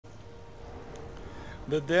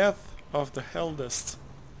The death of the Eldest.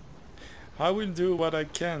 I will do what I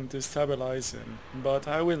can to stabilize him, but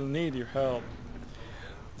I will need your help.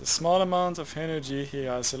 The small amount of energy he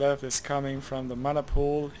has left is coming from the mana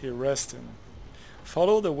pool he rests in.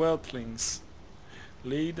 Follow the whelplings.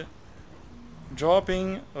 Lead.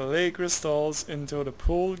 Dropping ley crystals into the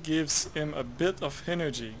pool gives him a bit of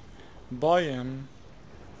energy. Buy him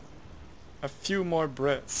a few more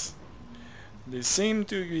breaths. They seem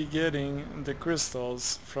to be getting the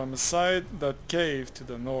crystals from a side that cave to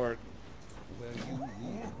the north. Where you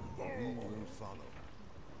lead, we will follow.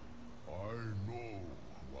 I know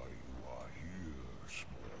why you are here,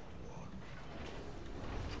 small one.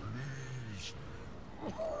 Please,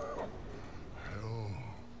 help.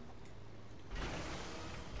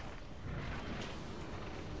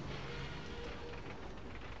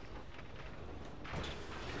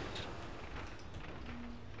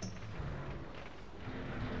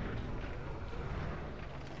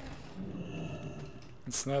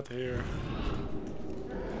 It's not here.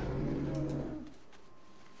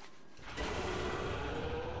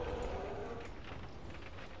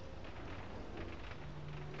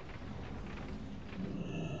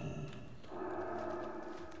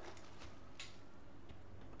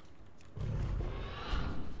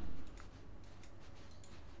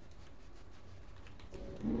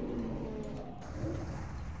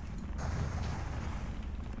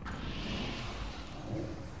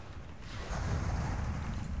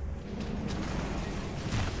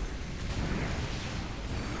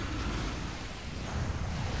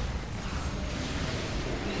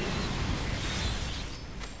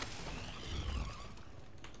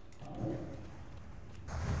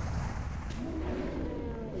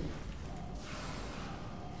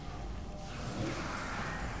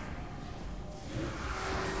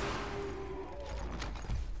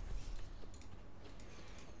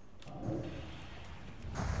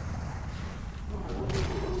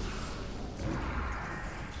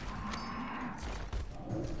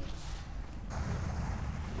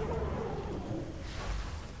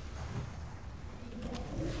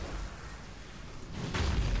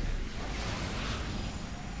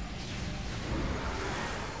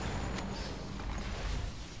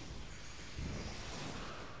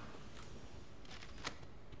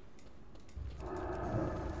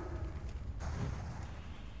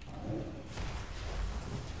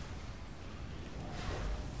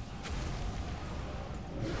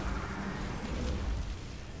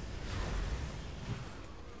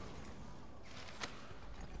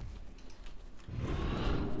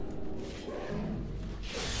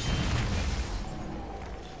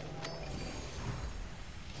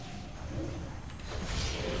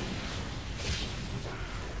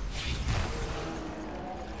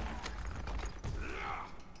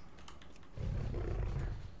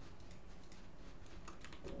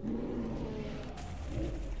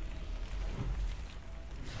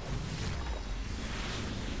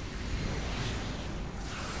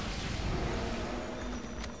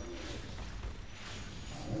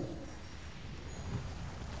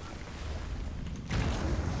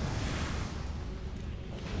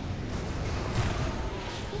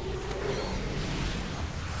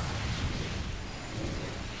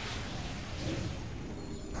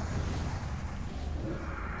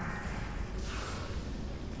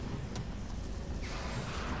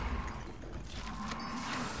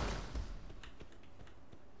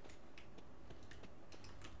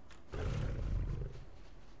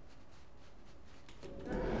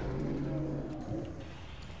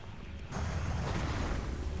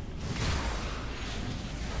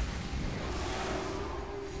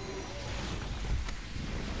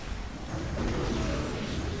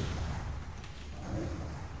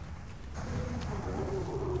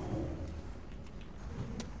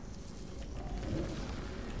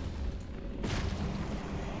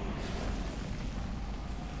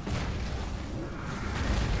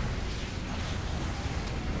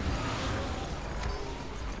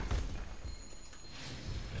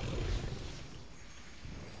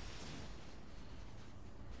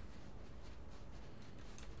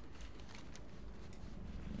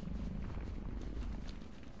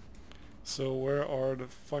 So where are the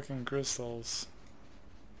fucking crystals?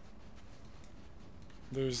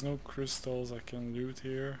 There's no crystals I can loot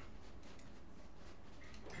here.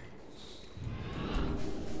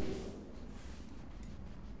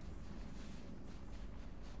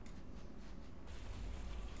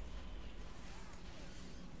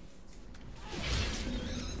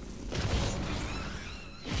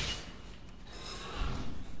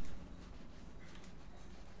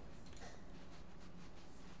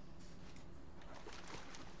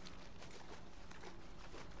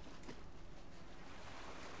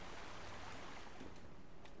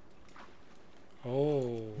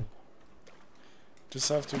 Just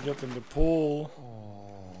have to get in the pool.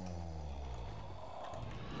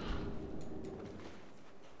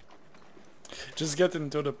 Just get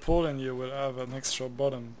into the pool and you will have an extra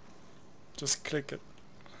button. Just click it.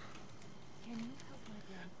 Can you help my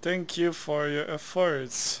grand? Thank you for your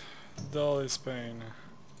efforts. Dull is pain.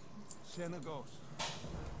 Xenagos,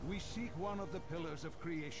 we seek one of the pillars of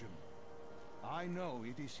creation. I know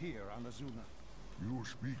it is here on Azuna. You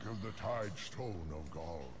speak of the Tide Stone of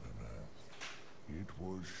Galvin. It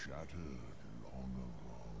was shattered long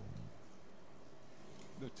ago.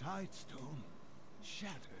 The Tide Stone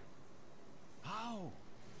shattered. How?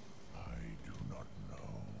 I do not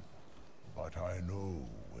know, but I know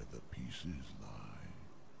where the pieces lie.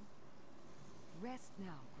 Rest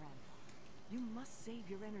now, Grandfather. You must save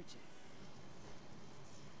your energy.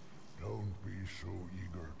 Don't be so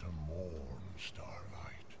eager to mourn,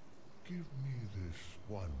 Starlight. Give me this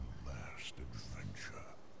one last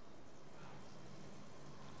adventure.